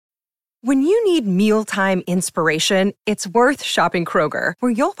When you need mealtime inspiration, it's worth shopping Kroger,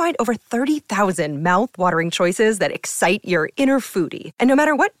 where you'll find over 30,000 mouth-watering choices that excite your inner foodie. And no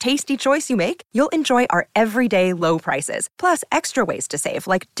matter what tasty choice you make, you'll enjoy our everyday low prices, plus extra ways to save,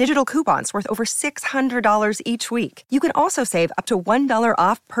 like digital coupons worth over $600 each week. You can also save up to $1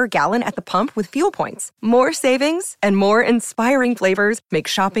 off per gallon at the pump with fuel points. More savings and more inspiring flavors make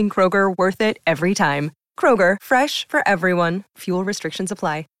shopping Kroger worth it every time. Kroger, fresh for everyone. Fuel restrictions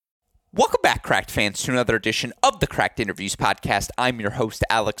apply. Welcome back, Cracked fans, to another edition of the Cracked Interviews podcast. I'm your host,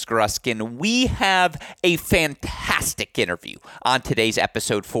 Alex Gruskin. We have a fantastic interview on today's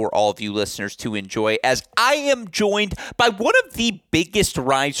episode for all of you listeners to enjoy, as I am joined by one of the biggest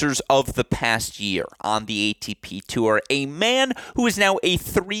risers of the past year on the ATP Tour, a man who is now a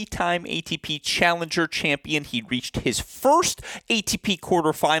three-time ATP Challenger champion. He reached his first ATP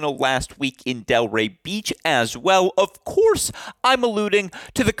quarterfinal last week in Delray Beach as well. Of course, I'm alluding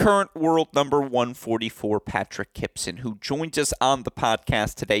to the current world number 144, Patrick Kypson, who joins us on the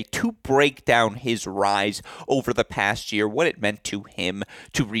podcast today to break down his rise over the past year, what it meant to him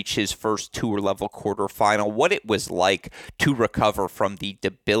to reach his first tour-level quarterfinal, what it was like to recover from the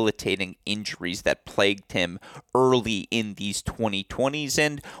debilitating injuries that plagued him early in these 2020s,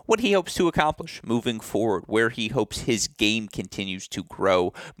 and what he hopes to accomplish moving forward, where he hopes his game continues to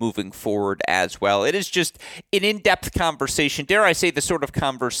grow moving forward as well. It is just an in-depth conversation, dare I say the sort of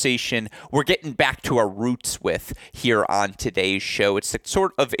conversation we're getting back to our roots with here on today's show. It's the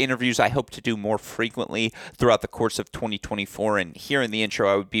sort of interviews I hope to do more frequently throughout the course of 2024. And here in the intro,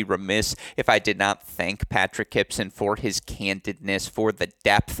 I would be remiss if I did not thank Patrick Kypson for his candidness, for the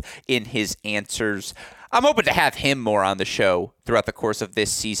depth in his answers. I'm hoping to have him more on the show throughout the course of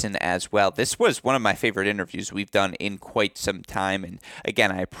this season as well. This was one of my favorite interviews we've done in quite some time. And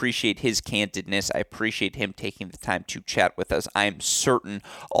again, I appreciate his candidness. I appreciate him taking the time to chat with us. I am certain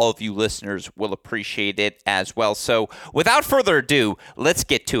all of you listeners will appreciate it as well. So without further ado, let's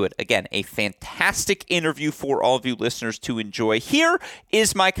get to it. Again, a fantastic interview for all of you listeners to enjoy. Here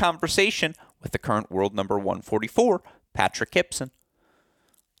is my conversation with the current world number 144, Patrick Kypson.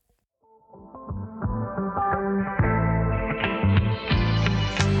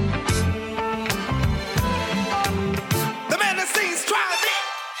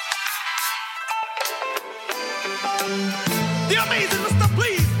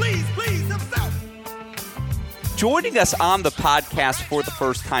 Joining us on the podcast for the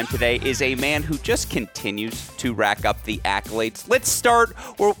first time today is a man who just continues to rack up the accolades. Let's start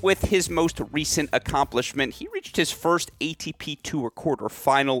with his most recent accomplishment. He reached his first ATP Tour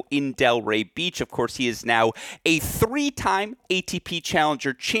quarterfinal in Delray Beach. Of course, he is now a three-time ATP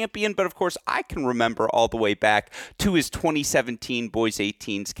Challenger champion, but of course, I can remember all the way back to his 2017 Boys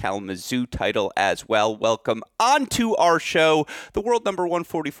 18s Kalamazoo title as well. Welcome onto our show, the world number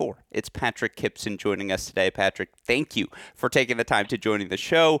 144. It's Patrick Kypson joining us today. Patrick, thank you for taking the time to joining the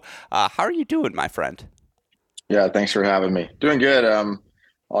show. How are you doing, my friend? Yeah, thanks for having me. Doing good.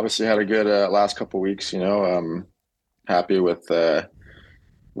 Obviously had a good last couple of weeks. Happy with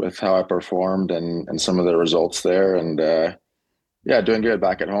how I performed and some of the results there. And doing good.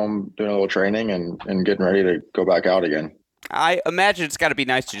 Back at home, doing a little training and getting ready to go back out again. I imagine it's got to be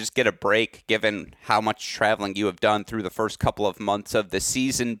nice to just get a break, given how much traveling you have done through the first couple of months of the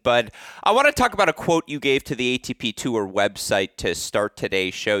season. But I want to talk about a quote you gave to the ATP Tour website to start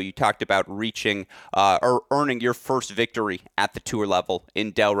today's show. You talked about reaching or earning your first victory at the tour level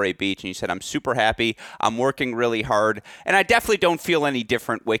in Delray Beach. And you said, "I'm super happy. I'm working really hard. And I definitely don't feel any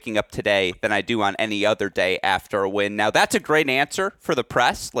different waking up today than I do on any other day after a win." Now, that's a great answer for the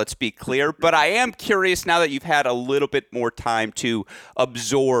press, let's be clear. But I am curious, now that you've had a little bit more time to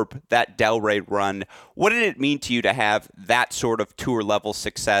absorb that Delray run, what did it mean to you to have that sort of tour level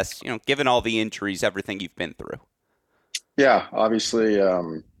success, given all the injuries, everything you've been through? Yeah, obviously,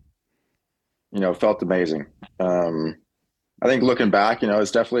 felt amazing. I think looking back,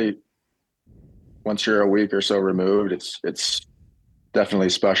 it's definitely, once you're a week or so removed, it's definitely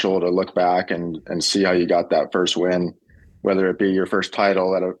special to look back and see how you got that first win, whether it be your first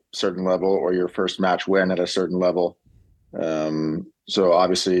title at a certain level or your first match win at a certain level. So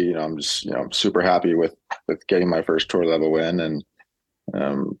obviously, I'm just, super happy with getting my first tour level win. And,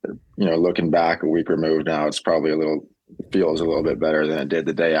 looking back a week removed now, it's probably feels a little bit better than it did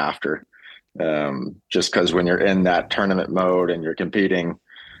the day after. Just because when you're in that tournament mode and you're competing,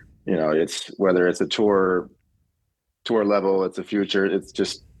 it's whether it's a tour level, it's a future, it's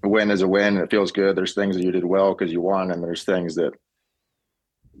just a win is a win. And it feels good. There's things that you did well because you won, and there's things that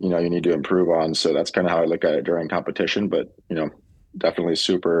you need to improve on. So that's kind of how I look at it during competition, but, definitely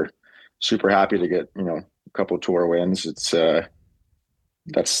super, super happy to get, a couple tour wins. It's,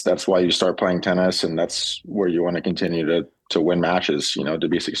 that's why you start playing tennis, and that's where you want to continue to win matches, to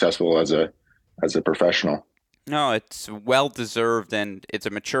be successful as a professional. No, it's well deserved, and it's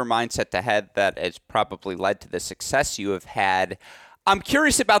a mature mindset to have that has probably led to the success you have had. I'm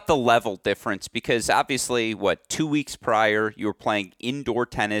curious about the level difference because obviously, 2 weeks prior, you were playing indoor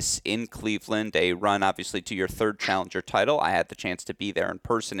tennis in Cleveland, a run obviously to your third challenger title. I had the chance to be there in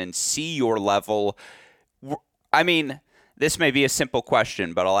person and see your level. I mean, this may be a simple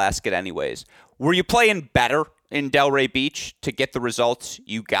question, but I'll ask it anyways. Were you playing better in Delray Beach to get the results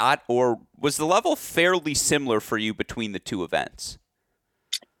you got, or was the level fairly similar for you between the two events?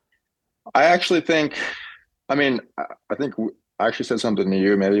 I actually think, I think I actually said something to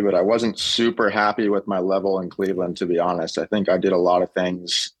you maybe, but I wasn't super happy with my level in Cleveland, to be honest. I think I did a lot of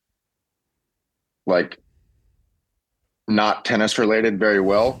things like not tennis related very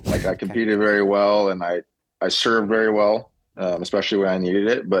well. Like I competed very well and I served very well, especially when I needed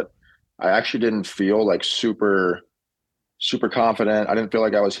it. But I actually didn't feel like super confident. I didn't feel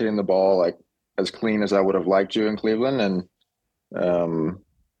like I was hitting the ball like as clean as I would have liked to in Cleveland. And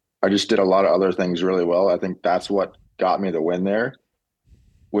I just did a lot of other things really well. I think that's what got me the win there,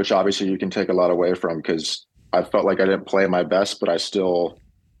 which obviously you can take a lot away from because I felt like I didn't play my best, but I still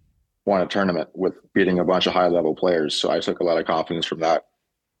won a tournament with beating a bunch of high level players. So I took a lot of confidence from that.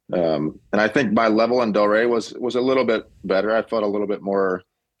 And I think my level in Delray was a little bit better. I felt a little bit more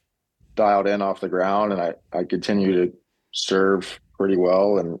dialed in off the ground, and I continue to serve pretty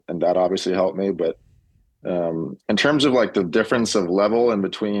well, and that obviously helped me. But in terms of like the difference of level in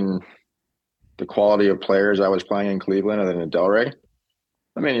between the quality of players I was playing in Cleveland and then in Delray,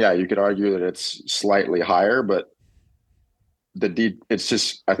 yeah, you could argue that it's slightly higher, but it's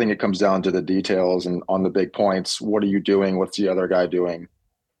just, I think it comes down to the details and on the big points. What are you doing? What's the other guy doing?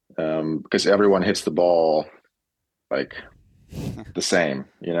 Because everyone hits the ball like the same,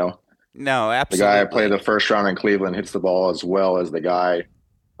 No, absolutely. The guy I play the first round in Cleveland hits the ball as well as the guy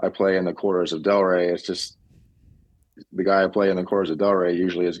I play in the quarters of Delray. It's just the guy I play in the quarters of Delray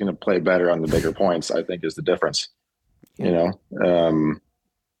usually is going to play better on the bigger points, I think is the difference, So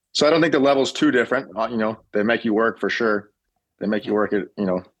I don't think the level's too different. They make you work for sure. They make you work at,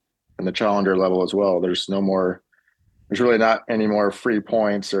 in the challenger level as well. There's really not any more free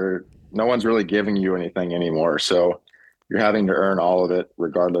points, or no one's really giving you anything anymore. So you're having to earn all of it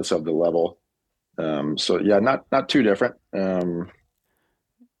regardless of the level. So yeah, not too different.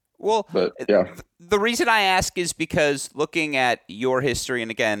 Well, but yeah, the reason I ask is because looking at your history, and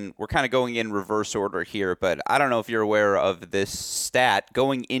again, we're kind of going in reverse order here, but I don't know if you're aware of this stat.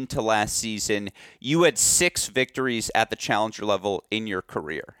 Going into last season, you had 6 victories at the challenger level in your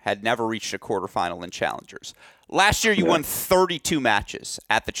career, had never reached a quarterfinal in challengers. Last year, you won 32 matches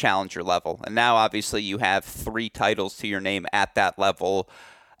at the challenger level, and now obviously you have 3 titles to your name at that level.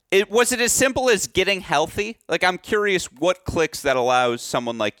 Was it as simple as getting healthy? Like, I'm curious what clicks that allows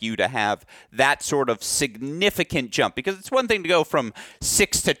someone like you to have that sort of significant jump, because it's one thing to go from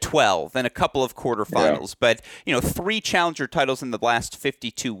 6 to 12 and a couple of quarterfinals, but 3 challenger titles in the last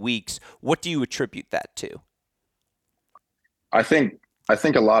 52 weeks. What do you attribute that to? I think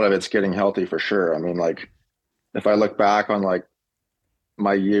a lot of it's getting healthy for sure. Like if I look back on like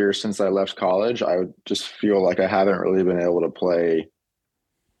my years since I left college, I would just feel like I haven't really been able to play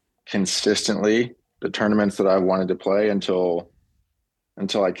consistently the tournaments that I wanted to play until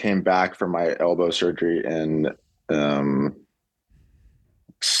I came back from my elbow surgery in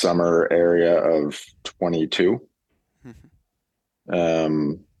summer area of 22.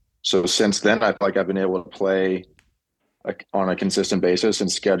 So since then, I feel like I've been able to play on a consistent basis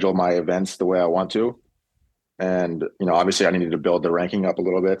and schedule my events the way I want to. And, obviously I needed to build the ranking up a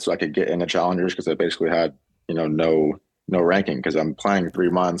little bit so I could get into challengers, because I basically had, no ranking because I'm playing 3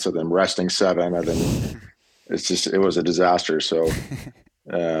 months and then resting 7. And then it was a disaster. So,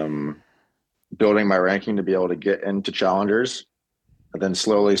 building my ranking to be able to get into challengers and then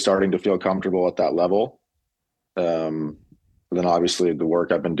slowly starting to feel comfortable at that level. And then obviously the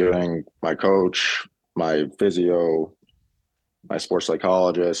work I've been doing, my coach, my physio, my sports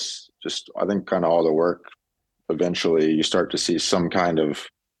psychologist, just, I think kind of all the work, eventually you start to see some kind of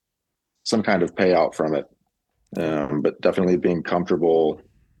payout from it. But definitely being comfortable,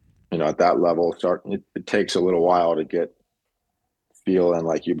 at that level, it takes a little while to get feeling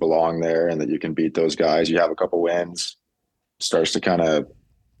like you belong there and that you can beat those guys. You have a couple wins, it starts to kind of,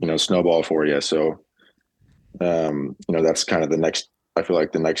 snowball for you. So, that's kind of I feel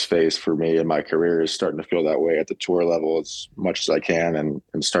like the next phase for me in my career is starting to feel that way at the tour level as much as I can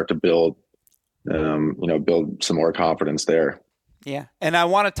and start to build some more confidence there. Yeah. And I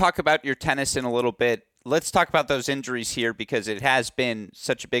want to talk about your tennis in a little bit. let's talk about those injuries here because it has been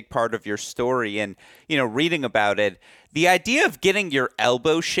such a big part of your story. And, reading about it, the idea of getting your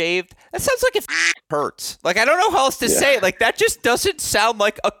elbow shaved, that sounds like it hurts. Like, I don't know how else to say it. Like, that just doesn't sound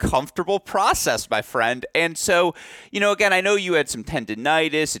like a comfortable process, my friend. And so, again, I know you had some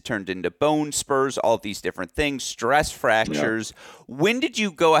tendinitis. It turned into bone spurs, all these different things, stress fractures. Yeah. When did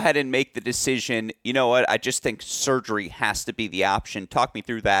you go ahead and make the decision, you know what, I just think surgery has to be the option? Talk me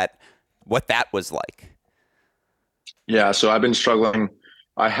through that, what that was like. Yeah, so I had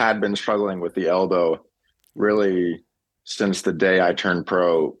been struggling with the elbow really since the day I turned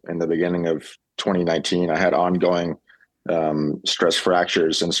pro in the beginning of 2019. I had ongoing stress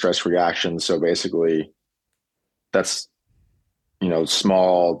fractures and stress reactions. So basically that's,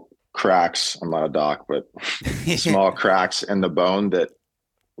 small cracks. I'm not a doc, but small cracks in the bone that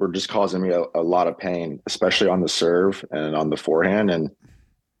were just causing me a lot of pain, especially on the serve and on the forehand. And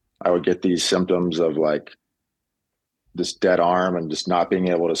I would get these symptoms of like this dead arm and just not being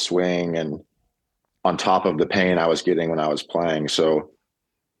able to swing, and on top of the pain I was getting when I was playing. So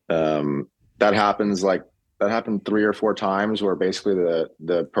that happened 3 or 4 times, where basically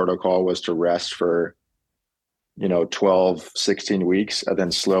the protocol was to rest for 12, 16 weeks and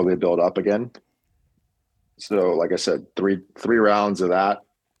then slowly build up again. So like I said, three rounds of that,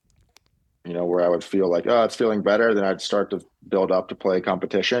 where I would feel like, oh, it's feeling better. Then I'd start to build up to play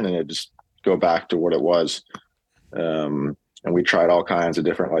competition and it'd just go back to what it was. And we tried all kinds of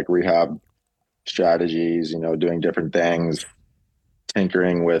different like rehab strategies, doing different things,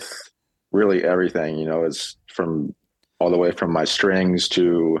 tinkering with really everything, is from all the way from my strings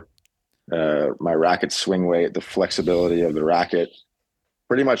to my racket swing weight, the flexibility of the racket,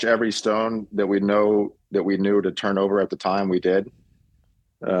 pretty much every stone that we knew to turn over at the time we did.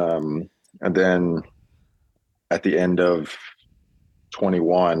 And then at the end of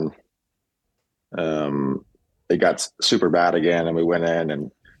 21, it got super bad again, and we went in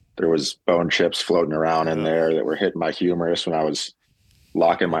and there was bone chips floating around in there that were hitting my humerus when I was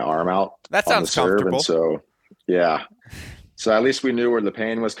locking my arm out. That sounds comfortable. And so, yeah. So at least we knew where the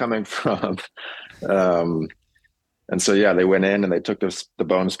pain was coming from. And so, yeah, they went in and they took the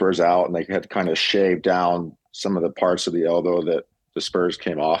bone spurs out, and they had kind of shaved down some of the parts of the elbow that the spurs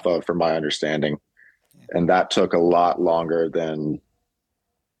came off of, from my understanding. And that took a lot longer than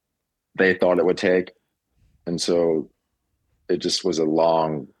they thought it would take. And so it just was a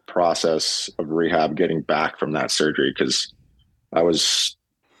long process of rehab getting back from that surgery, because I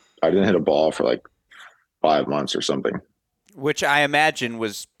didn't hit a ball for like 5 months or something. Which I imagine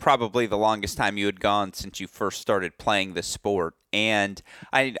was probably the longest time you had gone since you first started playing the sport. And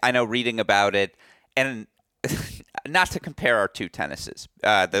I know, reading about it, and not to compare our two tennises,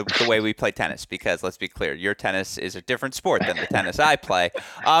 the way we play tennis, because let's be clear, your tennis is a different sport than the tennis I play.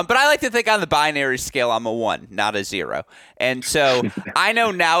 But I like to think on the binary scale, I'm a 1, not a 0. And so I know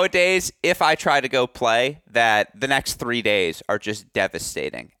nowadays, if I try to go play, that the next 3 days are just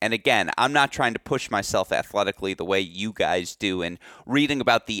devastating. And again, I'm not trying to push myself athletically the way you guys do, and reading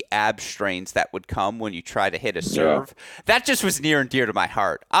about the ab strains that would come when you try to hit a serve, that just was near and dear to my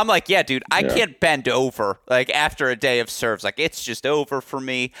heart. I'm like, yeah, dude, I can't bend over like after a day of serves. Like, it's just over for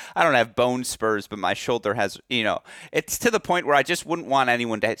me. I don't have bone spurs, but my shoulder has, it's to the point where I just wouldn't want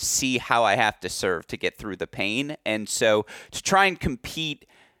anyone to see how I have to serve to get through the pain. And so to try and compete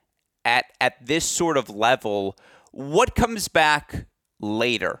at this sort of level, what comes back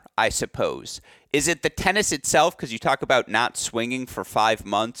later, I suppose? Is it the tennis itself? Because you talk about not swinging for 5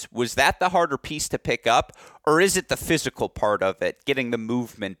 months. Was that the harder piece to pick up? Or is it the physical part of it, getting the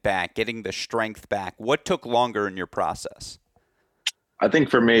movement back, getting the strength back? What took longer in your process? I think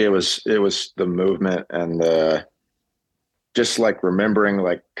for me, it was the movement and the just like remembering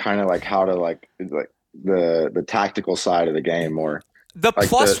like kind of like how to like the tactical side of the game more. The like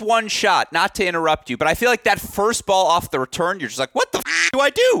 +1 shot, not to interrupt you, but I feel like that first ball off the return, you're just like, what the do I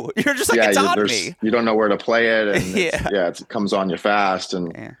do? You're just like, it's on me. You don't know where to play it. And it comes on you fast.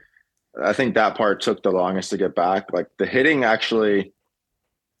 And I think that part took the longest to get back. Like the hitting, actually,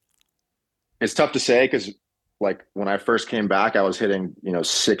 it's tough to say, because like when I first came back, I was hitting,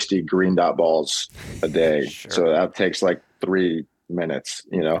 60 green dot balls a day. Sure. So that takes like 3 minutes,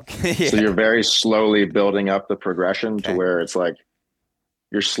 So you're very slowly building up the progression to where it's like,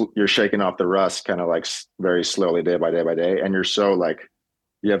 you're shaking off the rust kind of like very slowly, day by day by day. And you're so like,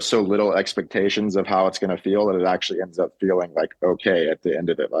 you have so little expectations of how it's going to feel that it actually ends up feeling like, okay, at the end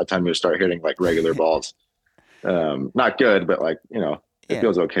of it, by the time you start hitting like regular balls, not good, but like, it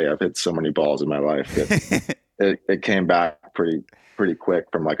feels okay. I've hit so many balls in my life that it came back pretty quick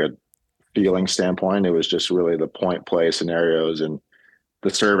from like a feeling standpoint. It was just really the point play scenarios, and the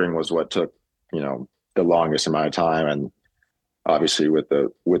serving was what took, the longest amount of time. And obviously with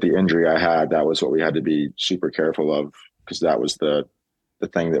the injury I had, that was what we had to be super careful of, because that was the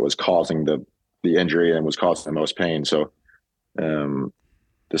thing that was causing the injury and was causing the most pain. So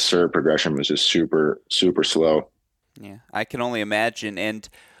the serve progression was just super, super slow. Yeah, I can only imagine. And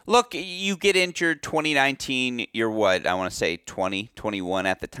look, you get injured 2019, you're what? I want to say 20, 21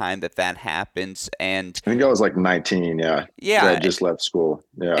 at the time that happens. And I think I was like 19. Yeah. I yeah, just left school.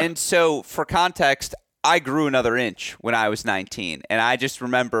 Yeah. and so for context, I grew another inch when I was 19, and I just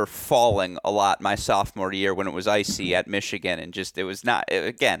remember falling a lot my sophomore year when it was icy at Michigan, and just it was not,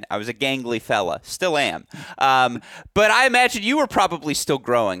 again, I was a gangly fella, still am. But I imagine you were probably still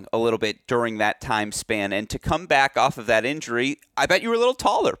growing a little bit during that time span, and to come back off of that injury, I bet you were a little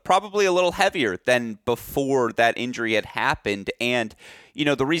taller, probably a little heavier than before that injury had happened. And,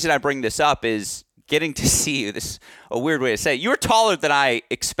 the reason I bring this up is getting to see you, this a weird way to say it, you were taller than I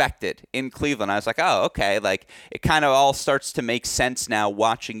expected in Cleveland. I was like, oh, okay, like it kind of all starts to make sense now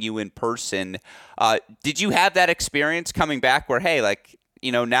watching you in person. Did you have that experience coming back where, hey, like,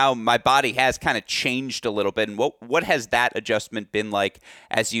 now my body has kind of changed a little bit, and what has that adjustment been like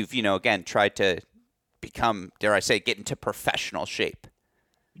as you've, again, tried to become, dare I say, get into professional shape?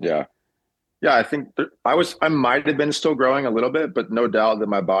 Yeah. Yeah. I think I might have been still growing a little bit, but no doubt that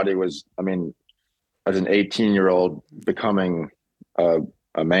my body was, I mean, as an 18-year-old becoming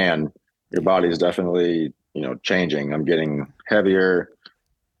a man, your body is definitely, changing. I'm getting heavier,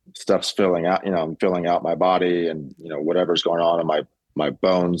 stuff's filling out, I'm filling out my body, and, whatever's going on in my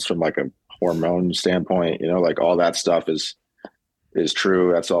bones from like a hormone standpoint, like all that stuff is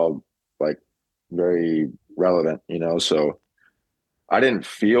true. That's all like very relevant, so I didn't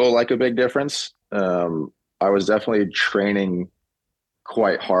feel like a big difference. I was definitely training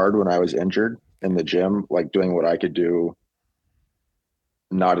quite hard when I was injured in the gym, like doing what I could do,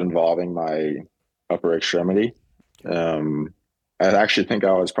 not involving my upper extremity. I actually think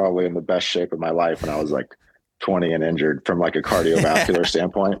I was probably in the best shape of my life when I was like 20 and injured from like a cardiovascular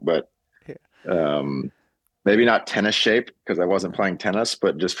standpoint, but maybe not tennis shape because I wasn't playing tennis,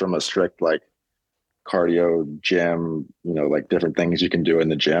 but just from a strict like cardio gym, like different things you can do in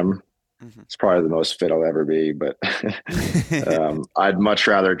the gym. Mm-hmm. It's probably the most fit I'll ever be, but I'd much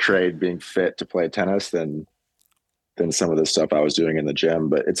rather trade being fit to play tennis than some of the stuff I was doing in the gym.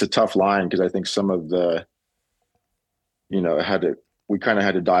 But it's a tough line because I think some of the, we kind of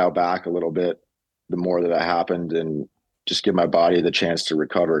had to dial back a little bit the more that happened and just give my body the chance to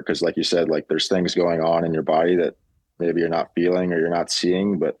recover. Cause like you said, like there's things going on in your body that maybe you're not feeling or you're not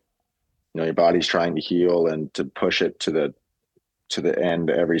seeing, but your body's trying to heal, and to push it to the end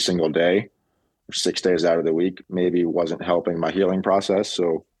every single day, 6 days out of the week, maybe wasn't helping my healing process.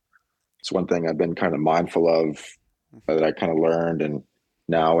 So it's one thing I've been kind of mindful of, that I kind of learned. And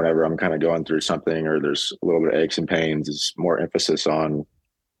now whenever I'm kind of going through something or there's a little bit of aches and pains, it's more emphasis on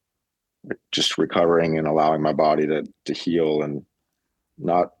just recovering and allowing my body to heal, and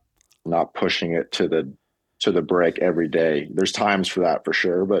not pushing it to the break every day. There's times for that for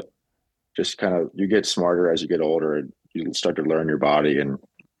sure, but just kind of, you get smarter as you get older, and you start to learn your body and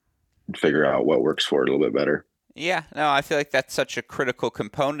figure out what works for it a little bit better. Yeah, no, I feel like that's such a critical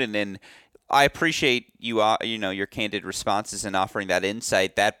component, and I appreciate you, your candid responses and offering that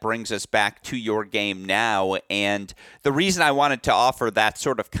insight. That brings us back to your game now, and the reason I wanted to offer that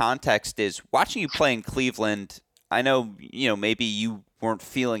sort of context is watching you play in Cleveland. I know, maybe you weren't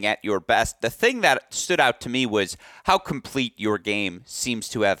feeling at your best. The thing that stood out to me was how complete your game seems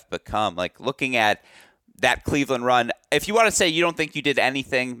to have become. Like looking at that Cleveland run, if you want to say you don't think you did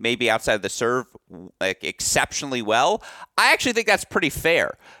anything maybe outside of the serve like exceptionally well, I actually think that's pretty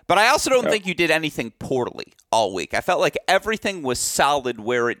fair. But I also don't think you did anything poorly all week. I felt like everything was solid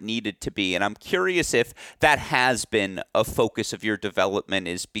where it needed to be. And I'm curious if that has been a focus of your development,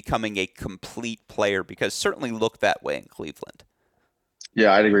 is becoming a complete player, because certainly looked that way in Cleveland.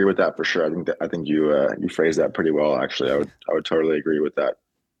 Yeah, I'd agree with that for sure. I think you phrased that pretty well. Actually, I would totally agree with that.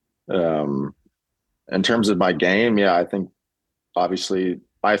 In terms of my game, yeah, I think obviously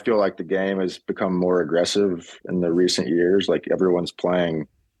I feel like the game has become more aggressive in the recent years. Like everyone's playing,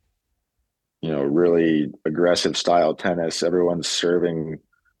 really aggressive style tennis. Everyone's serving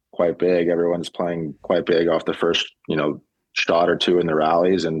quite big. Everyone's playing quite big off the first, shot or two in the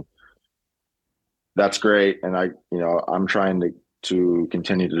rallies, and that's great. And I'm trying to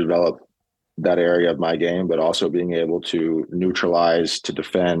continue to develop that area of my game, but also being able to neutralize, to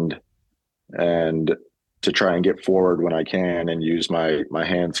defend, and to try and get forward when I can and use my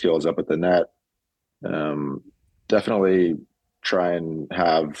hand skills up at the net. Definitely try and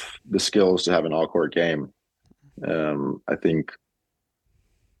have the skills to have an all court game. I think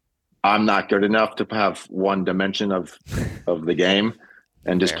I'm not good enough to have one dimension of the game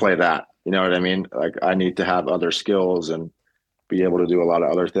and just Fair. play that. You know what I mean? Like I need to have other skills and be able to do a lot of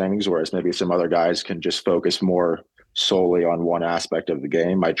other things, whereas maybe some other guys can just focus more solely on one aspect of the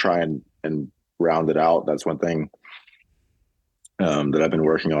game. I try and round it out. That's one thing that I've been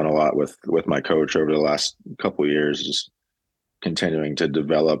working on a lot with my coach over the last couple of years, just continuing to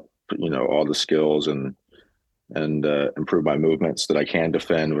develop, all the skills and improve my movements so that I can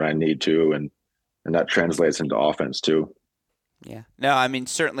defend when I need to, and that translates into offense too. Yeah. No, I mean,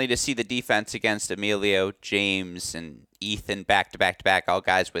 certainly to see the defense against Emilio, James, and Ethan back to back to back, all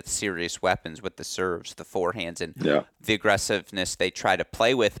guys with serious weapons with the serves, the forehands, and the aggressiveness they try to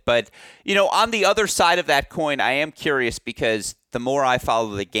play with. But, on the other side of that coin, I am curious because the more I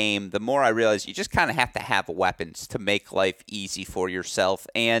follow the game, the more I realize you just kind of have to have weapons to make life easy for yourself.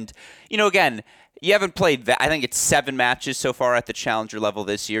 And, again, you haven't played that. I think it's 7 matches so far at the challenger level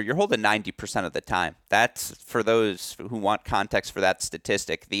this year. You're holding 90% of the time. That's for those who want context for that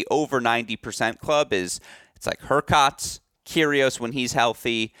statistic. The over 90% club it's like Hurkacz, Kyrgios when he's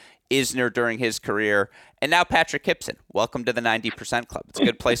healthy, Isner during his career, and now Patrick Kypson. Welcome to the 90% club. It's a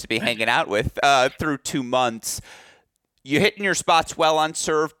good place to be hanging out with through 2 months. You're hitting your spots well on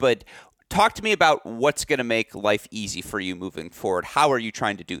serve, but talk to me about what's going to make life easy for you moving forward. How are you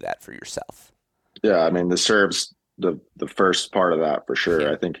trying to do that for yourself? Yeah, I mean, the serve's the first part of that for sure.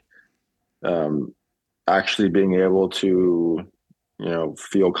 Yeah. I think actually being able to,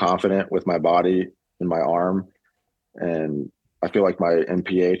 feel confident with my body and my arm, and I feel like my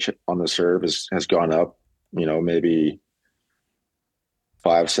MPH on the serve has gone up, maybe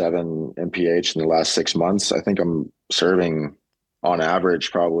 5-7 MPH in the last 6 months. I think I'm serving on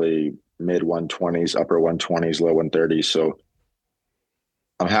average probably mid 120s, upper 120s, low 130s. So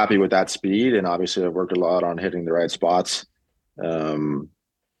I'm happy with that speed, and obviously I've worked a lot on hitting the right spots.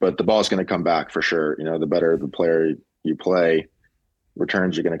 But the ball's going to come back for sure. The better the player you play,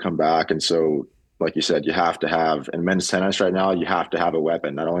 returns are going to come back. And so, like you said, you have to have, in men's tennis right now, you have to have a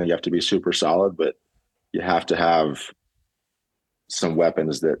weapon. Not only you have to be super solid, but you have to have some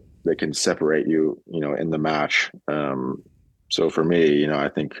weapons that can separate you, in the match. So for me, I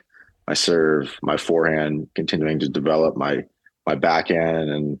think my serve, my forehand, continuing to develop my backhand,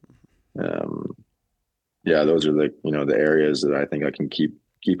 and those are the areas that I think I can keep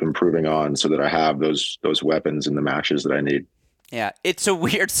improving on, so that I have those weapons in the matches that I need. Yeah, it's a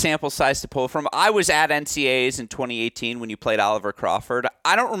weird sample size to pull from. I was at NCAAs in 2018 when you played Oliver Crawford.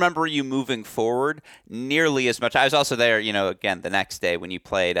 I don't remember you moving forward nearly as much. I was also there, again, the next day when you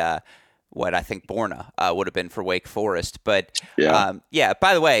played what I think Borna would have been for Wake Forest. But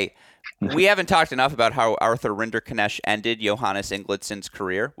by the way, we haven't talked enough about how Arthur Rinderknecht ended Johannes Inglitsen's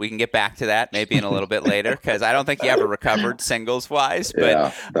career. We can get back to that maybe in a little bit later, because I don't think he ever recovered singles-wise. But,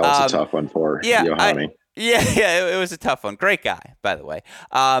 yeah, that was a tough one for Johannes. It was a tough one. Great guy, by the way.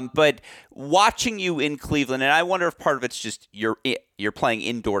 But watching you in Cleveland, and I wonder if part of it's just you're playing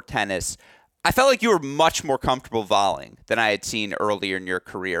indoor tennis, I felt like you were much more comfortable volleying than I had seen earlier in your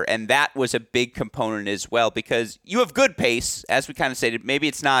career. And that was a big component as well, because you have good pace, as we kind of stated. Maybe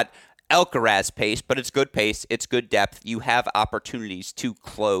it's not Alcaraz pace, but it's good pace. It's good depth. You have opportunities to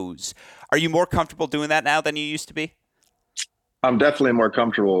close. Are you more comfortable doing that now than you used to be? I'm definitely more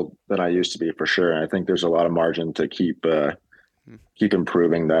comfortable than I used to be, for sure. And I think there's a lot of margin to keep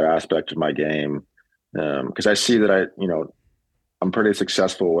improving that aspect of my game. Because I see that I'm pretty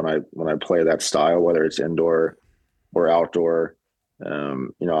successful when I play that style, whether it's indoor or outdoor.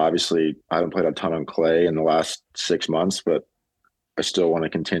 Obviously I haven't played a ton on clay in the last 6 months, but I still want to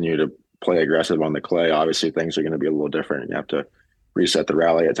continue to play aggressive on the clay. Obviously things are going to be a little different. You have to reset the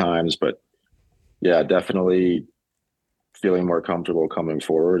rally at times, but yeah, definitely feeling more comfortable coming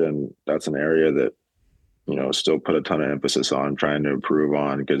forward. And that's an area that, still put a ton of emphasis on trying to improve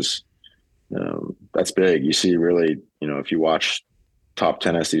on, because that's big. You see really, if you watch top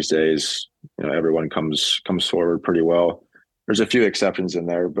tennis these days, everyone comes forward pretty well. There's a few exceptions in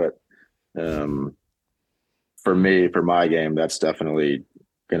there, but for me, for my game, that's definitely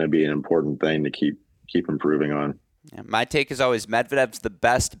going to be an important thing to keep improving on. Yeah, my take is always Medvedev's the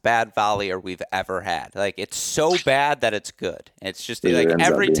best bad volleyer we've ever had. Like, it's so bad that it's good. It's just like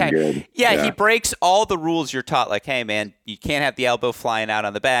every time. Yeah, he breaks all the rules you're taught. Like, hey, man, you can't have the elbow flying out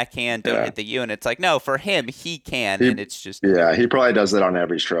on the backhand. Don't hit the U. And it's like, no, for him, he can. And it's just. Yeah, he probably does that on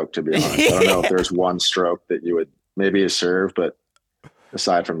every stroke, to be honest. I don't know if there's one stroke that you would maybe a serve, but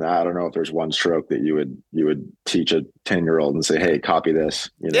aside from that, I don't know if there's one stroke that you would teach a 10-year-old and say, hey, copy this.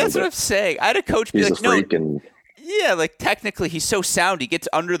 That's what I'm saying. I had a coach be like, no. Yeah, like technically he's so sound, he gets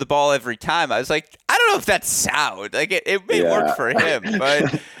under the ball every time. I was like, I don't know if that's sound. Like it may work for him,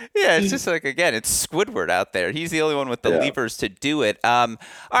 but Yeah, it's just like, again, it's Squidward out there. He's the only one with the Yeah. levers to do it. All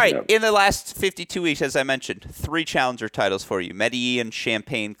right, Yeah. in the last 52 weeks, as I mentioned, 3 challenger titles for you: Medellin,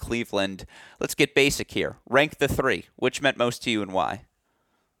 Champaign, Cleveland. Let's get basic here. Rank the 3. Which meant most to you and why?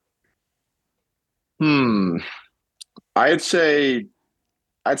 Hmm. I'd say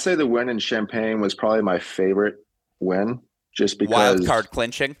I'd say the win in Champagne was probably my favorite win, just Wild because card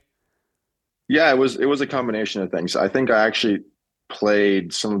clinching? yeah, it was a combination of things. I think I actually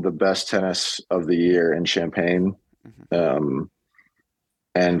played some of the best tennis of the year in Champagne. Mm-hmm. Um,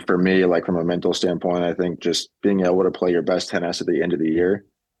 and for me, like from a mental standpoint, I think just being able to play your best tennis at the end of the year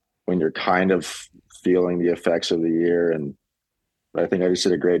when you're kind of feeling the effects of the year. And I think I just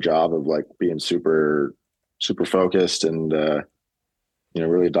did a great job of like being super focused and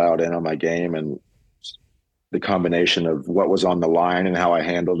really dialed in on my game, and the combination of what was on the line and how I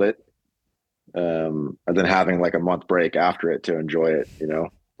handled it. And then having like a month break after it to enjoy it,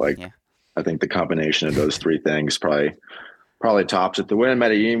 like Yeah. I think the combination of those 3 things probably tops it. The win in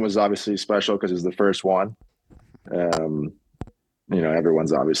Medellin was obviously special because it was the first one. Um,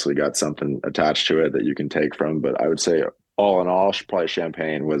 everyone's obviously got something attached to it that you can take from, but I would say all in all, probably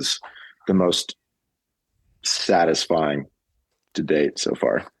Champagne was the most satisfying to date so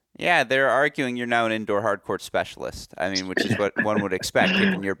far. Yeah, they're arguing you're now an indoor hardcourt specialist. I mean, which is what one would expect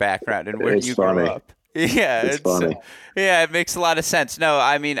given your background and where It's you grew funny. up. Yeah, It's funny. yeah, it makes a lot of sense. No,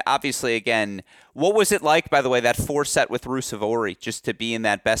 I mean, obviously, again, what was it like, by the way, that 4-set with Rusevori, just to be in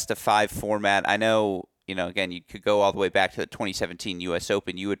that best of 5 format? I know, again, you could go all the way back to the 2017 U.S.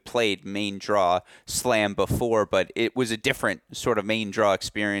 Open. You had played main draw slam before, but it was a different sort of main draw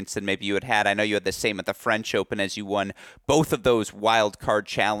experience than maybe you had had. I know you had the same at the French Open as you won both of those wild card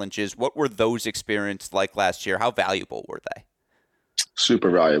challenges. What were those experiences like last year? How valuable were they? Super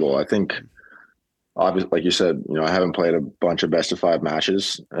valuable. I think obviously, like you said, I haven't played a bunch of best of 5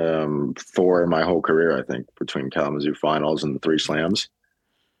 matches, 4 in my whole career, I think, between Kalamazoo finals and the 3 slams.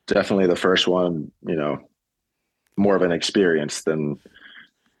 Definitely the first one, more of an experience than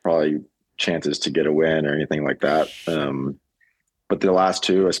probably chances to get a win or anything like that. But the last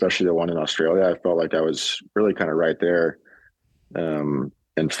 2, especially the one in Australia, I felt like I was really kind of right there, and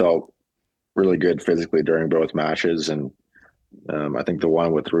felt really good physically during both matches. And I think the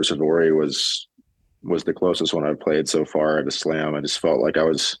one with Rusevori was the closest one I've played so far at a slam. I just felt like I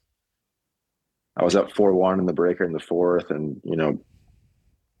was up 4-1 in the breaker in the 4th, and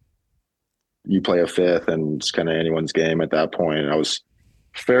you play a 5th, and it's kind of anyone's game at that point. And I was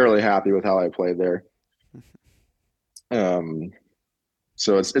fairly happy with how I played there.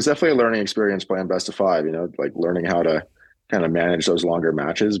 So it's definitely a learning experience playing best of 5. Like learning how to kind of manage those longer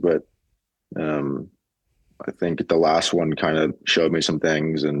matches. But I think the last one kind of showed me some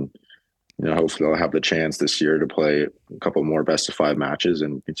things, and hopefully I'll have the chance this year to play a couple more best of 5 matches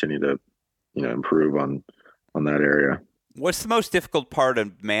and continue to, improve on that area. What's the most difficult part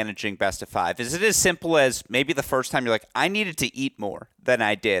of managing best of 5? Is it as simple as maybe the first time you're like, I needed to eat more than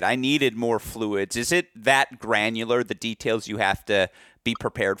I did. I needed more fluids. Is it that granular, the details you have to be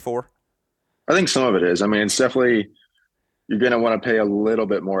prepared for? I think some of it is. I mean, it's definitely, you're going to want to pay a little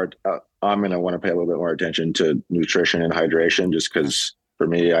bit more. I'm going to want to pay a little bit more attention to nutrition and hydration, just because for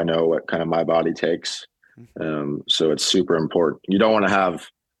me, I know what kind of my body takes. So it's super important. You don't want to have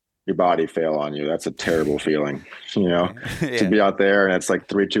your body fail on you. That's a terrible feeling, Yeah. to be out there and it's like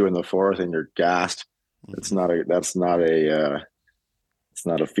 3-2 in the 4th and you're gassed. It's not a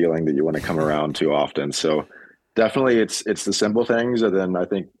feeling that you want to come around too often. So definitely it's the simple things. And then I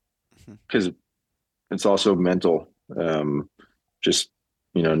think because it's also mental, just,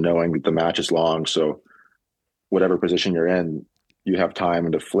 knowing that the match is long. So whatever position you're in, you have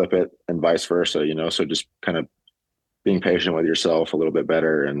time to flip it and vice versa, so just kind of being patient with yourself a little bit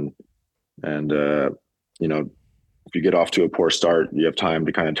better. And if you get off to a poor start, you have time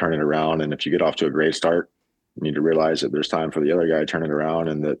to kind of turn it around. And if you get off to a great start, you need to realize that there's time for the other guy to turn it around,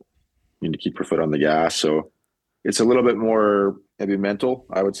 and that you need to keep your foot on the gas. So it's a little bit more maybe mental,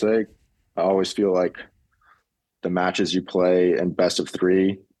 I would say. I always feel like the matches you play in best of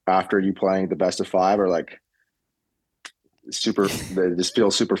 3 after you playing the best of 5 are like they just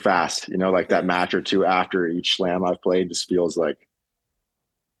feel super fast, like that match or 2 after each slam I've played just feels like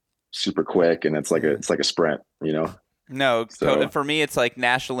super quick, and it's like a sprint, No, so. for me, it's like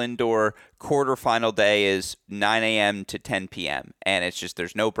National Indoor quarterfinal day is 9 a.m. to 10 p.m. and it's just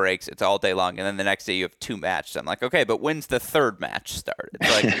there's no breaks. It's all day long, and then the next day you have 2 matches. I'm like, okay, but when's the third match start?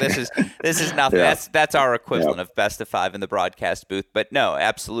 It's like this is nothing. Yeah. That's our equivalent of best of 5 in the broadcast booth. But no,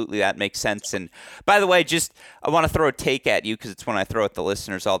 absolutely, that makes sense. And by the way, I want to throw a take at you because it's one I throw at the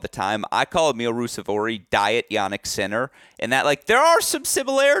listeners all the time. I call Emil Rusevori Diet Yannick Sinner, and that like there are some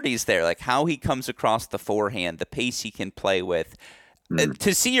similarities there, like how he comes across the forehand, the pace he can play with.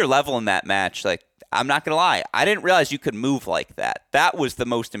 To see your level in that match, like, I'm not going to lie, I didn't realize you could move like that. That was the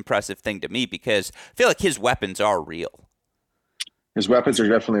most impressive thing to me because I feel like his weapons are real. His weapons are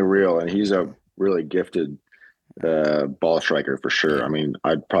definitely real, and he's a really gifted ball striker for sure. Yeah. I mean,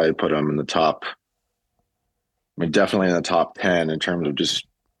 I'd probably put him in the top, definitely in the top 10 in terms of just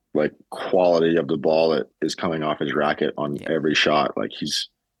like quality of the ball that is coming off his racket on every shot. Like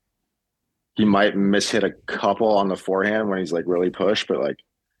he might mishit a couple on the forehand when he's like really pushed, but like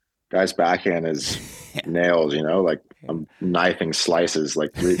guy's backhand is nails, like I'm knifing slices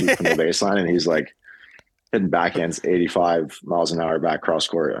like 3 feet from the baseline, and he's like hitting backhands 85 miles an hour back cross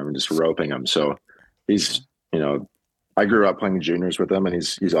court. I'm just roping him. So he's, I grew up playing juniors with him, and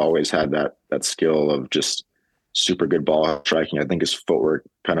he's always had that skill of just super good ball striking. I think his footwork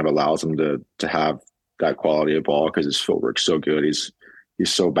kind of allows him to have that quality of ball because his footwork's so good. He's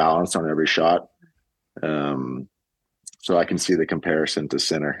so balanced on every shot. So I can see the comparison to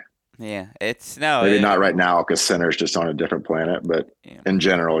Sinner. Yeah, maybe not right now because Sinner's just on a different planet, but in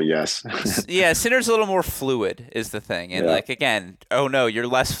general, yes. Yeah, Sinner's a little more fluid is the thing. And like, again, oh no, you're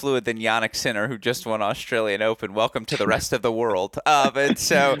less fluid than Yannick Sinner, who just won Australian Open. Welcome to the rest of the world. And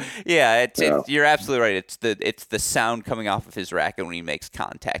so, you're absolutely right. It's the sound coming off of his racket when he makes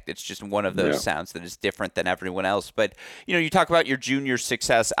contact. It's just one of those sounds that is different than everyone else. But, you talk about your junior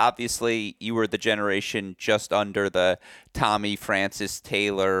success. Obviously, you were the generation just under the Tommy, Francis,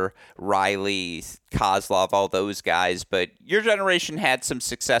 Taylor, Riley, Kozlov, all those guys, but your generation had some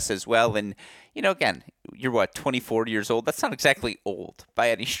success as well. And, again, you're 24 years old? That's not exactly old by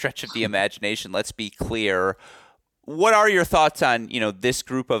any stretch of the imagination. Let's be clear. What are your thoughts on, this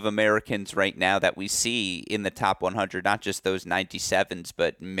group of Americans right now that we see in the top 100, not just those 97s,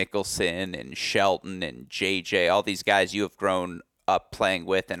 but Mickelson and Shelton and JJ, all these guys you have grown up playing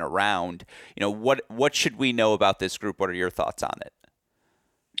with and around? What should we know about this group? What are your thoughts on it?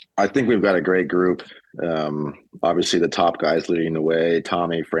 I think we've got a great group. Obviously the top guys leading the way,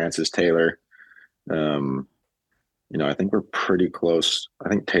 Tommy, Francis, Taylor. I think we're pretty close. I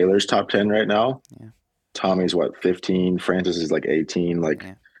think Taylor's top 10 right now. Yeah. Tommy's 15, Francis is 18.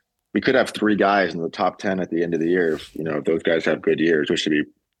 We could have 3 guys in the top 10 at the end of the year if those guys have good years, which should be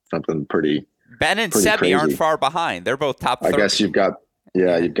something pretty Ben and Sebi crazy. Aren't far behind. They're both top 30. I guess you've got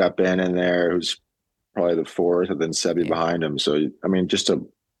Ben in there who's probably the 4th, and then Sebi behind him. So just a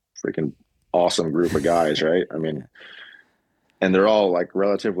freaking awesome group of guys, right? And they're all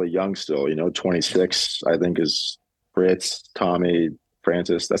relatively young still, 26, I think is Fritz, Tommy,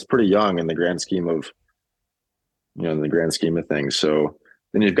 Francis. That's pretty young in the grand scheme of things. So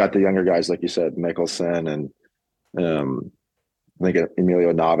then you've got the younger guys, like you said, Mickelson, and I think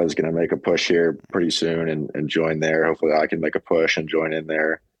Emilio Nava is going to make a push here pretty soon and join there. Hopefully I can make a push and join in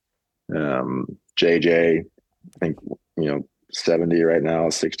there. JJ, I think, 70 right now,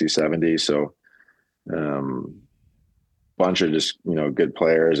 60, 70. So bunch of just, good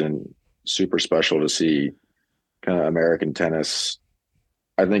players, and super special to see kind of American tennis,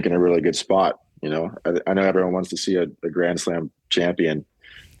 I think, in a really good spot. I know everyone wants to see a Grand Slam champion,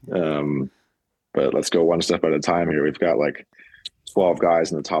 but let's go one step at a time here. We've got 12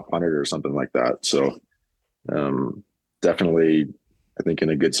 guys in the top 100 or something like that. So definitely, I think, in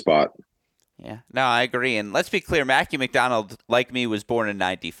a good spot. Yeah, no, I agree. And let's be clear, Mackie McDonald, like me, was born in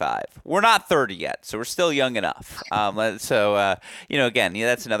 95. We're not 30 yet, so we're still young enough. Again,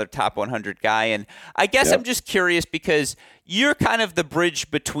 that's another top 100 guy. And I guess I'm just curious because you're kind of the bridge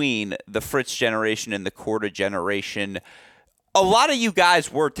between the Fritz generation and the Korda generation. A lot of you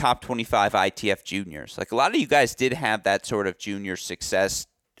guys were top 25 ITF juniors. A lot of you guys did have that sort of junior success.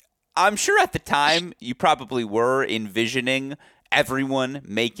 I'm sure at the time you probably were envisioning everyone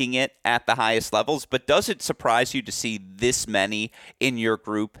making it at the highest levels, but does it surprise you to see this many in your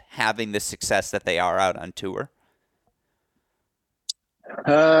group having the success that they are out on tour?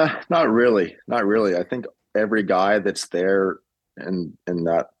 Not really. I think every guy that's there in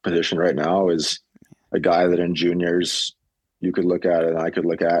that position right now is a guy that in juniors you could look at and I could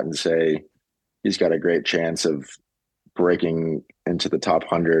look at and say he's got a great chance of breaking into the top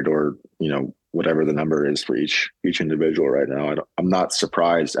 100 or whatever the number is for each individual right now. I'm not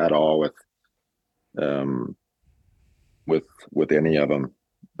surprised at all with any of them.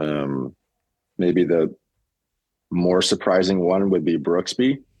 maybe the more surprising one would be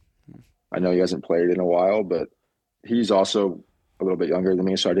Brooksby. I know he hasn't played in a while, but he's also a little bit younger than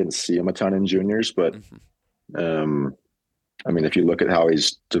me, so I didn't see him a ton in juniors. But I mean, if you look at how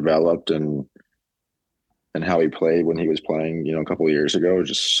he's developed and how he played when he was playing, a couple of years ago,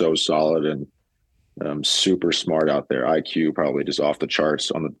 just so solid and super smart out there. IQ probably just off the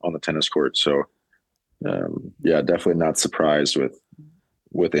charts on the tennis court. So yeah, definitely not surprised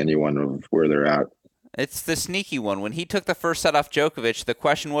with anyone of where they're at. It's the sneaky one. When he took the first set off Djokovic, the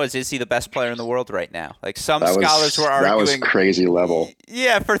question was, is he the best player in the world right now? Like scholars were arguing. That was crazy level.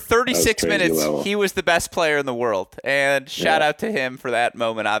 Yeah, for 36 minutes, level. He was the best player in the world. And shout out to him for that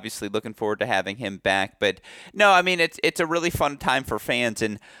moment. Obviously, looking forward to having him back. But no, I mean, it's a really fun time for fans.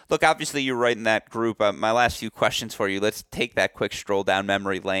 And look, obviously, you're right in that group. My last few questions for you. Let's take that quick stroll down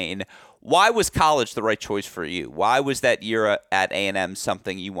memory lane. Why was college the right choice for you? Why was that year at A&M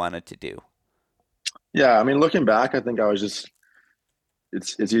something you wanted to do? Yeah, I mean, looking back, I think I was just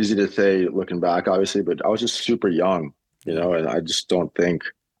it's easy to say looking back, obviously, but I was just super young, and I just don't think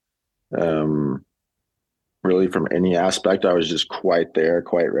really from any aspect I was just quite there,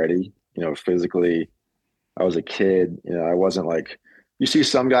 quite ready. Physically, I was a kid. I wasn't like you see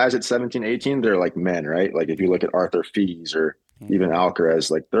some guys at 17, 18, they're like men, right? Like if you look at Arthur Fees or even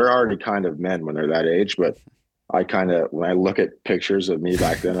Alcaraz, like they're already kind of men when they're that age, but when I look at pictures of me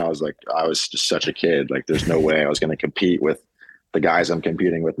back then, I was just such a kid. Like, there's no way I was going to compete with the guys I'm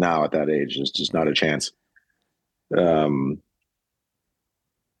competing with now at that age. There's just not a chance. So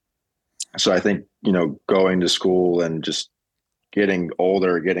I think, going to school and just getting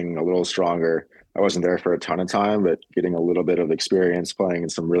older, getting a little stronger. I wasn't there for a ton of time, but getting a little bit of experience playing in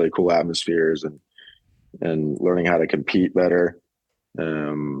some really cool atmospheres and learning how to compete better.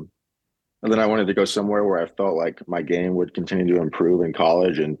 And then I wanted to go somewhere where I felt like my game would continue to improve in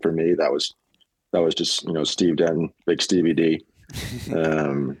college. And for me, that was just, Steve Denton, big Stevie D.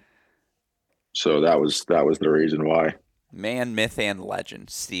 So that was the reason why. Man, myth, and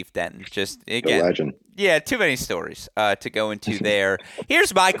legend, Steve Denton. Just, again, the legend. Yeah, too many stories to go into there.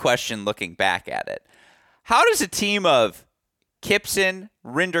 Here's my question looking back at it. How does a team of Kypson,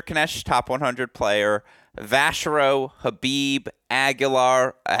 Rinderknecht, top 100 player, Vachereau, Habib,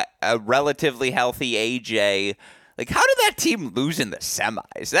 Aguilar, a relatively healthy AJ. Like, how did that team lose in the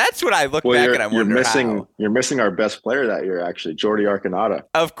semis? That's what I look back and I wonder how. You're missing our best player that year, actually, Jordi Arconada.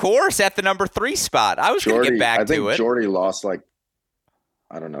 Of course, at the number 3 spot. I was going to get back to it. I think Jordi lost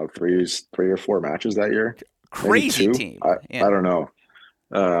I don't know, three or four matches that year. Crazy team. I don't know.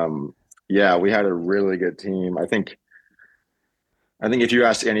 Yeah, we had a really good team. I think if you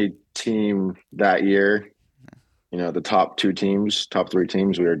asked any team that year, the top 3 teams,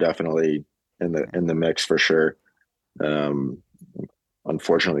 we were definitely in the mix for sure.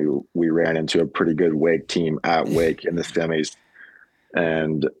 Unfortunately, we ran into a pretty good Wake team at Wake in the semis,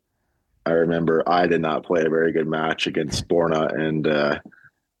 and I remember I did not play a very good match against Borna, and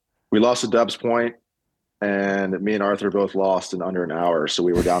we lost to Dubs Point, and me and Arthur both lost in under an hour, so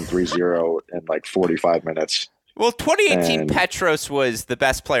we were down 3-0 in like 45 minutes. Well, 2018 Petros was the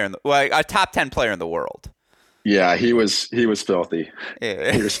best player a top 10 player in the world. Yeah, he was filthy.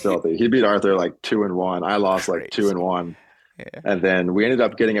 Yeah. He was filthy. He beat Arthur like 2-1. I lost like 2-1. Yeah. And then we ended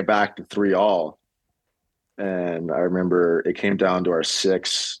up getting it back to 3-all. And I remember it came down to our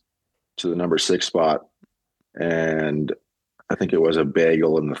 6 to the number 6 spot. And I think it was a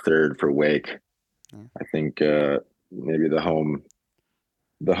bagel in the third for Wake. Yeah. I think maybe the home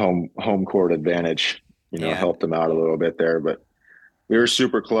court advantage helped them out a little bit there, but we were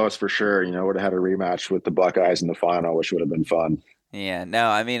super close for sure. Would have had a rematch with the Buckeyes in the final, which would have been fun. Yeah, no,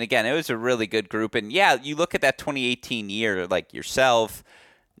 I mean, again, it was a really good group. And yeah, you look at that 2018 year, like yourself,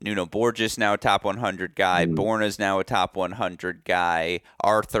 Nuno Borges now a top 100 guy, Borna's now a top 100 guy,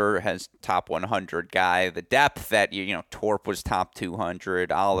 Arthur has top 100 guy, the depth that, Torp was top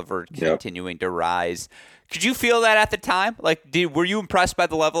 200, Oliver continuing to rise. Could you feel that at the time? Like, were you impressed by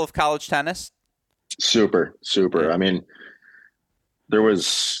the level of college tennis? Super. I mean, there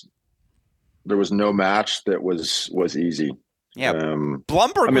was no match that was easy. Yeah,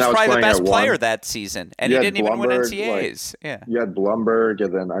 Blumberg was probably the best player that season, and he didn't even win NCAAs. You had Blumberg,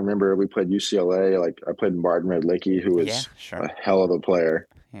 and then I remember we played UCLA. Like, I played Martin Redlicki, who was a hell of a player.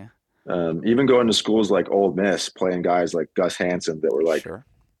 Yeah. Even going to schools like Ole Miss, playing guys like Gus Hansen that were like,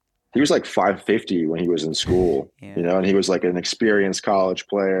 he was like 550 when he was in school, and he was like an experienced college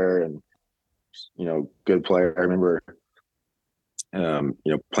player and good player. I remember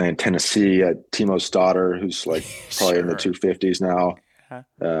playing Tennessee at Timo Stoddard, who's like probably in the 250s now.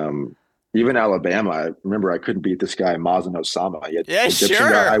 even Alabama, I remember I couldn't beat this guy, Mazen Osama. He had Yeah, Egyptian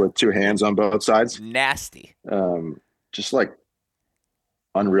guy sure. with two hands on both sides. Nasty. Just like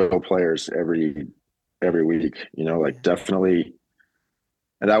unreal players every week, like definitely.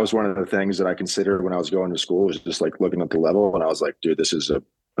 And that was one of the things that I considered when I was going to school, was just like looking at the level, and I was like, dude, this is a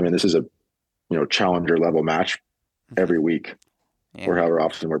challenger level match every week Yeah. or however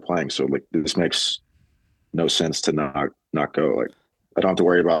often we're playing. So like this makes no sense to not go. Like I don't have to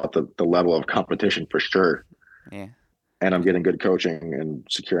worry about the level of competition for sure. Yeah. And I'm getting good coaching and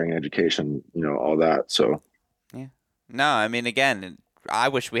securing education, all that. So Yeah. No, I mean, again, I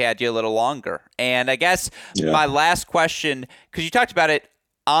wish we had you a little longer. And I guess yeah. my last question, because you talked about it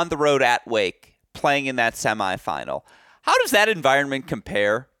on the road at Wake, playing in that semifinal. How does that environment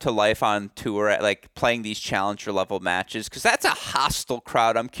compare to life on tour, like playing these challenger level matches? Because that's a hostile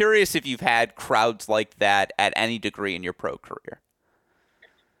crowd. I'm curious if you've had crowds like that at any degree in your pro career.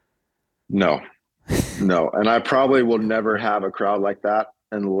 No, no. And I probably will never have a crowd like that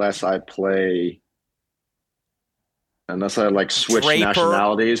unless I like switch Draper,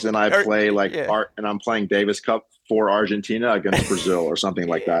 nationalities and I or, play like yeah, art and I'm playing Davis Cup for Argentina against Brazil or something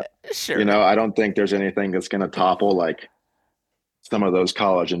like that. sure, I don't think there's anything that's going to topple like some of those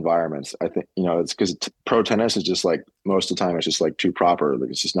college environments. I think, it's because pro tennis is just like most of the time it's just like too proper. Like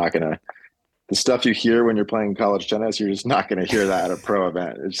it's just not going to, the stuff you hear when you're playing college tennis, you're just not going to hear that at a pro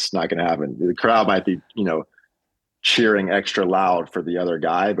event. It's just not going to happen. The crowd might be, cheering extra loud for the other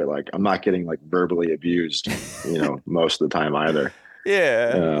guy, but like I'm not getting like verbally abused, most of the time either.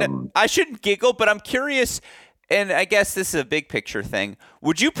 yeah. No, Um, I shouldn't giggle, but I'm curious. And I guess this is a big picture thing.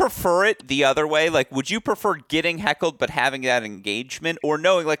 Would you prefer it the other way? Like, would you prefer getting heckled but having that engagement, or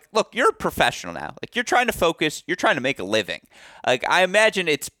knowing, like, look, you're a professional now. Like, you're trying to focus. You're trying to make a living. Like, I imagine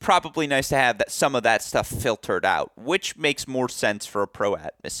it's probably nice to have that some of that stuff filtered out. Which makes more sense for a pro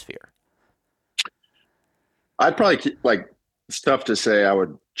atmosphere? I'd probably keep, like, it's tough to say I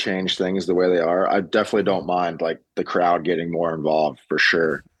would change things the way they are. I definitely don't mind like the crowd getting more involved for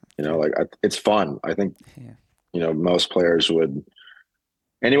sure. Okay. It's fun. I think, Yeah. most players would,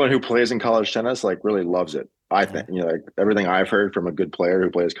 anyone who plays in college tennis, like really loves it. I Yeah. think, like everything I've heard from a good player who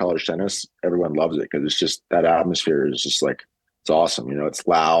plays college tennis, everyone loves it because it's just that atmosphere is just like, it's awesome. It's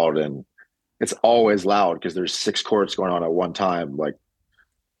loud and it's always loud because there's six courts going on at one time. Like,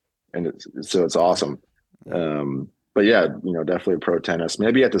 and so it's awesome. Yeah. But yeah, definitely pro tennis.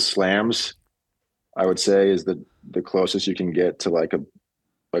 Maybe at the slams, I would say is the closest you can get to like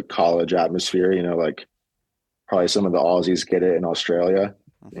a college atmosphere. Like probably some of the Aussies get it in Australia,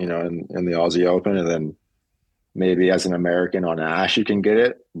 in the Aussie Open, and then maybe as an American on Ash you can get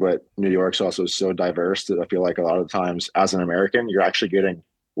it. But New York's also so diverse that I feel like a lot of times as an American you're actually getting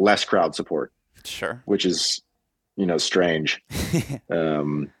less crowd support, Sure. which is strange.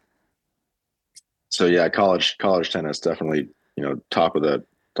 So yeah, college tennis definitely top of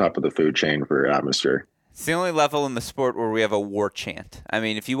the food chain for atmosphere. It's the only level in the sport where we have a war chant. I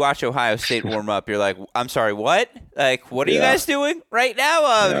mean, if you watch Ohio State warm up, you're like, I'm sorry, what? Like, what are you Yeah, guys doing right now?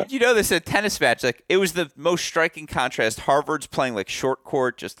 yeah, You know, this is a tennis match. Like, it was the most striking contrast. Harvard's playing like short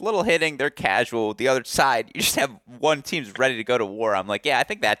court, just little hitting. They're casual. The other side, you just have one team's ready to go to war. I'm like, yeah, I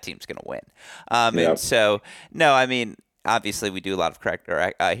think that team's going to win. yeah. And so, no, I mean, obviously we do a lot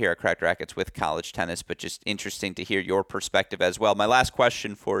of here at Cracked Rackets with college tennis, but just interesting to hear your perspective as well. My last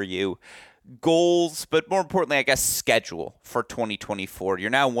question for you: goals, but more importantly, I guess, schedule for 2024.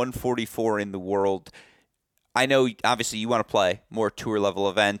 You're now 144 in the world. I know, obviously, you want to play more tour level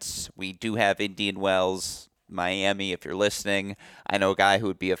events. We do have Indian Wells, Miami, if you're listening. I know a guy who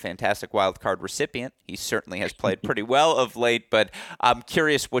would be a fantastic wild card recipient. He certainly has played pretty well of late, but I'm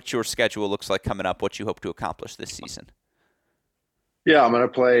curious what your schedule looks like coming up, what you hope to accomplish this season. Yeah, I'm gonna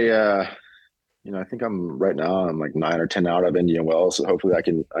play. I think I'm like 9 or 10 out of Indian Wells, so hopefully I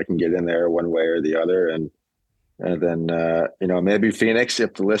can get in there one way or the other, and then maybe Phoenix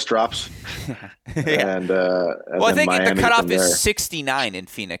if the list drops, Yeah. and Well, I then think the Miami from cutoff there. is 69 in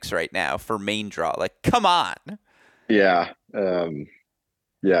Phoenix right now for main draw. Like, come on. Yeah,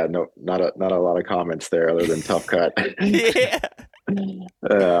 yeah, no, not a lot of comments there other than tough cut. Yeah. And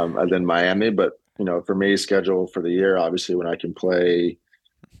then Miami, but for me, schedule for the year, obviously when I can play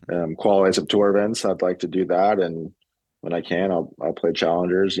qualities of tour events, I'd like to do that, and when I can, I'll play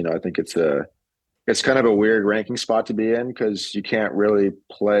challengers. I think it's kind of a weird ranking spot to be in because you can't play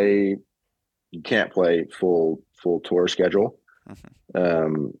full tour schedule.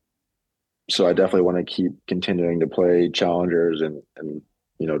 Um, so I definitely want to keep continuing to play challengers and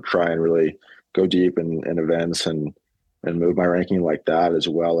try and really go deep in events and move my ranking like that, as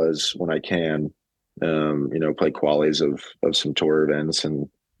well as when I can play qualities of some tour events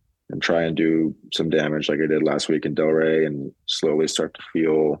try and do some damage like I did last week in Delray, and slowly start to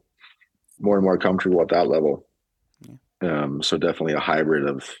feel more and more comfortable at that level. So definitely a hybrid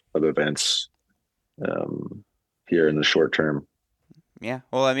of events here in the short term. Yeah.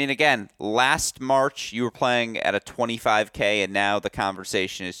 Well, I mean, again, last March you were playing at a 25K, and now the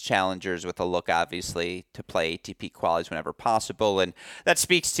conversation is challengers with a look, obviously, to play ATP qualies whenever possible. And that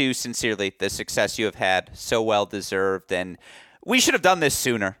speaks to, sincerely, the success you have had, so well deserved. And we should have done this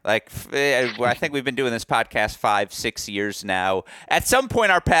sooner. Like, I think we've been doing this podcast 5-6 years now. At some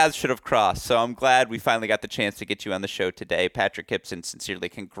point, our paths should have crossed. So I'm glad we finally got the chance to get you on the show today. Patrick Kypson, sincerely,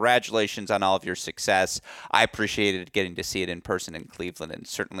 congratulations on all of your success. I appreciated getting to see it in person in Cleveland, and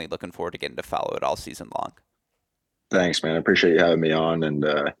certainly looking forward to getting to follow it all season long. Thanks, man. I appreciate you having me on. And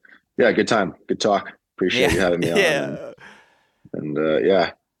yeah, good time. Good talk. Appreciate you having me on. And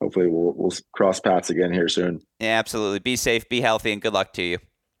yeah. Hopefully we'll cross paths again here soon. Yeah, absolutely. Be safe, be healthy, and good luck to you.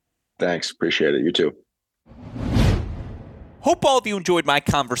 Thanks. Appreciate it. You too. Hope all of you enjoyed my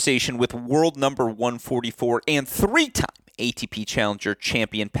conversation with world number 144 and 3-time ATP Challenger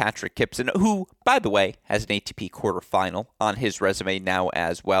champion Patrick Kypson, who, by the way, has an ATP quarterfinal on his resume now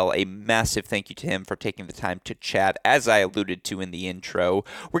as well. A massive thank you to him for taking the time to chat. As I alluded to in the intro,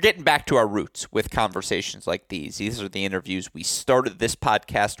 we're getting back to our roots with conversations like these. These are the interviews we started this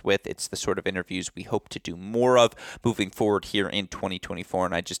podcast with. It's the sort of interviews we hope to do more of moving forward here in 2024,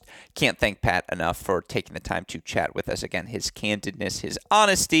 and I just can't thank Pat enough for taking the time to chat with us. Again, his candidness, his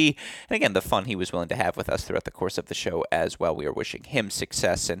honesty, and again, the fun he was willing to have with us throughout the course of the show as well. We are wishing him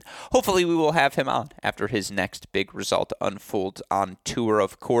success, and hopefully we will have him on after his next big result unfolds on tour,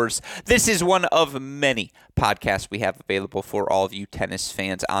 of course. This is one of many podcasts we have available for all of you tennis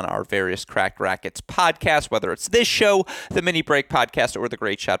fans on our various Cracked Rackets podcasts, whether it's this show, the Mini Break podcast, or the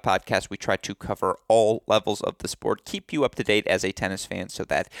Great Shot podcast. We try to cover all levels of the sport, keep you up to date as a tennis fan so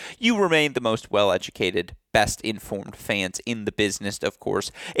that you remain the most well-educated, best-informed fans in the business, of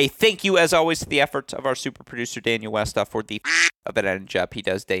course. A thank you, as always, to the efforts of our super producer, Daniel Westoff, for the of an editing job he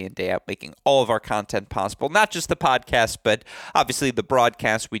does day in, day out, making all of our content possible. Not just the podcast, but obviously the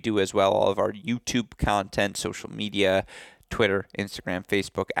broadcasts we do as well, all of our YouTube content, social media, Twitter, Instagram,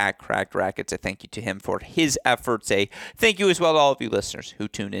 Facebook, at Cracked Rackets. A thank you to him for his efforts. A thank you as well to all of you listeners who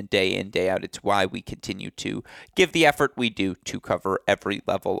tune in, day out. It's why we continue to give the effort we do to cover every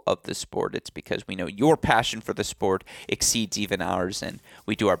level of the sport. It's because we know your passion for the sport exceeds even ours, and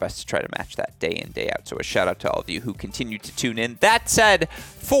we do our best to try to match that day in, day out. So a shout out to all of you who continue to tune in. That said,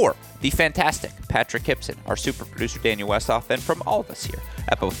 for the fantastic Patrick Kypson, our super producer Daniel Westoff, and from all of us here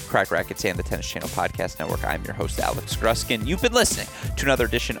at both Cracked Rackets and the Tennis Channel Podcast Network, I'm your host, Alex Gruskin. You've been listening to another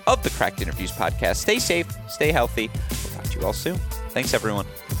edition of the Cracked Interviews Podcast. Stay safe, stay healthy. We'll talk to you all soon. Thanks, everyone.